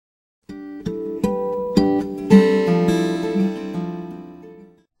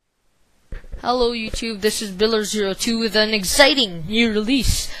Hello YouTube, this is Biller02 with an exciting new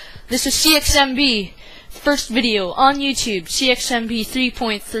release. This is CXMB, first video on YouTube, CXMB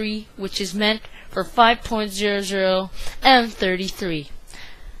 3.3, which is meant for 5.00 M33.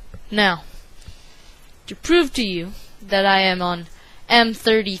 Now, to prove to you that I am on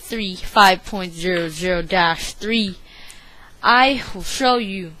M33 5.00-3, I will show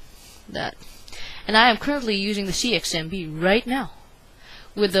you that. And I am currently using the CXMB right now,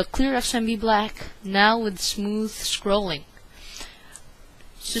 with the clear XMB black, now with smooth scrolling.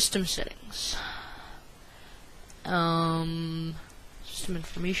 System settings. System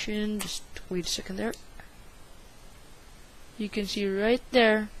information, just wait a second there. You can see right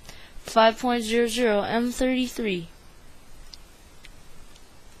there, 5.00 M33.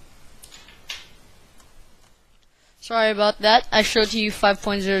 Sorry about that, I showed to you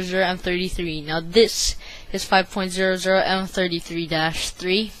 5.00 M33. Now this is 5.00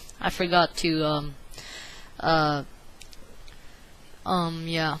 M33-3. I forgot to I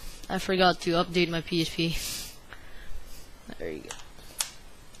forgot to update my PSP. There you go.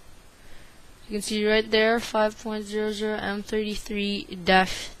 You can see right there, 5.00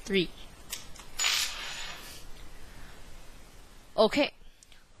 M33-3. Okay.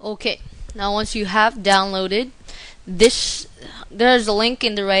 Now once you have downloaded this, there's a link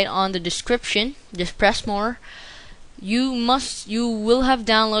in the right on the description. Just press more. You will have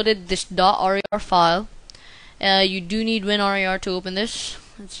downloaded this .rar file. You do need WinRAR to open this.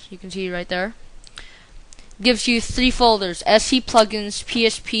 You can see right there. Gives you 3 folders: SC plugins,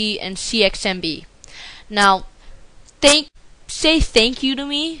 PSP, and CXMB. Now, say thank you to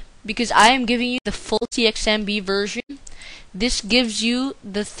me, because I am giving you the full CXMB version. This gives you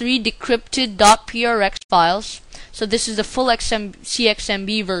the 3 decrypted .prx files. So this is the full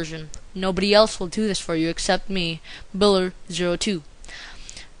CXMB version. Nobody else will do this for you except me, Biller02.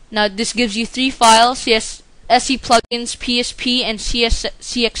 Now this gives you 3 files: SC plugins, PSP, and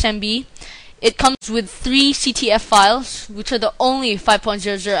CXMB. It comes with 3 CTF files, which are the only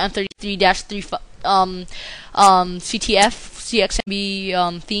 5.00 and 33-3 CTF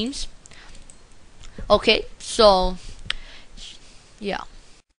CXMB themes. Okay, so yeah.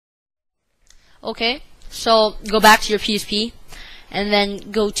 Okay, so go back to your PSP and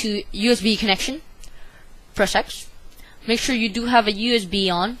then go to USB connection. Press X. Make sure you do have a USB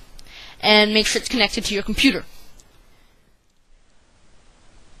on, and make sure it's connected to your computer.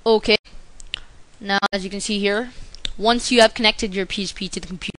 Okay. Now, as you can see here, once you have connected your PSP to the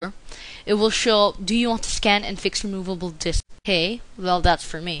computer, it will show, do you want to scan and fix removable disk? Okay, well that's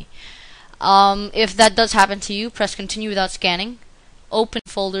for me. If that does happen to you, press continue without scanning. Open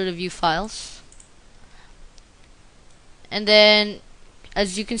folder to view files. And then,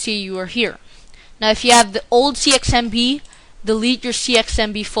 as you can see, you are here. Now, if you have the old CXMB, delete your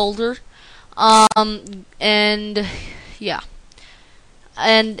CXMB folder. And yeah.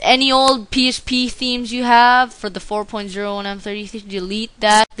 And any old PSP themes you have for the 4.0 and M33,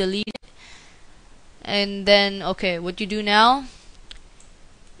 delete it. And then, okay, what you do now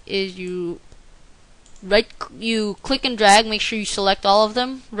is you click and drag. Make sure you select all of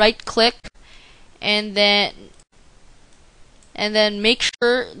them. Right click, and then make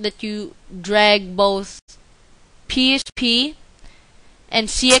sure that you drag both PSP and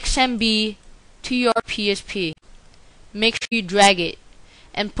CXMB to your PSP. Make sure you drag it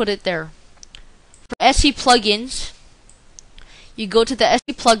and put it there. For SC plugins, you go to the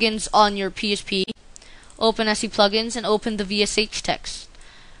SC plugins on your PSP, open SC plugins, and open the VSH text.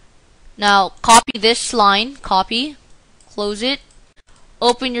 Now copy this line, close it,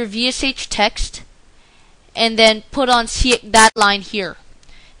 open your VSH text, and then put on that line here.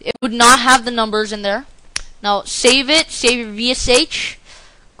 It would not have the numbers in there. Now save it, save your VSH,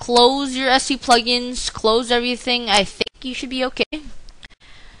 close your SC plugins, close everything. I think you should be okay.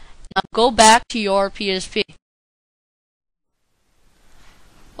 Now go back to your PSP.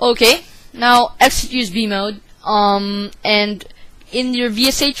 Okay, now exit USB mode, and in your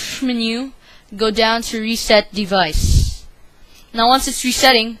VSH menu, go down to reset device. Now once it's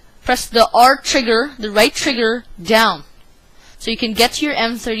resetting, press the R trigger, the right trigger, down, so you can get to your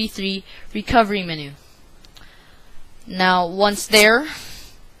M33 recovery menu. Now once there,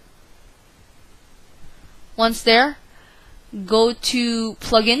 go to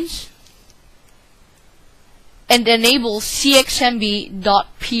plugins and enable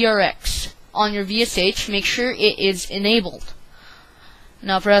CXMB.prx on your VSH. Make sure it is enabled.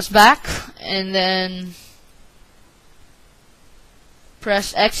 Now press back and then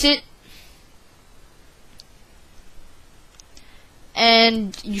press exit,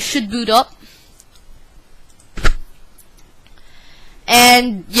 and you should boot up.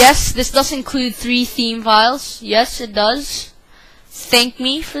 And yes, this does include 3 theme files. Yes, it does. Thank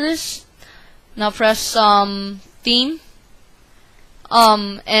me for this. Now press theme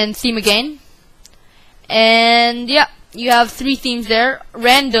and theme again. And yeah, you have 3 themes there.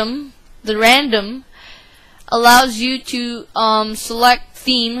 Random, the random allows you to select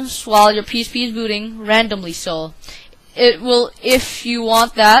themes while your PSP is booting randomly. So it will, if you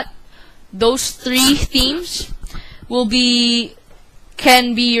want that, those 3 themes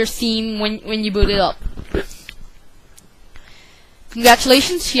can be your theme when you boot it up.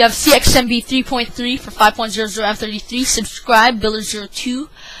 Congratulations, you have CXMB 3.3 for 5.00M33. Subscribe, Builder02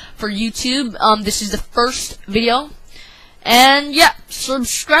 for YouTube. This is the first video. And yeah,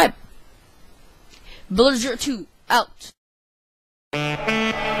 subscribe. Builder02 out.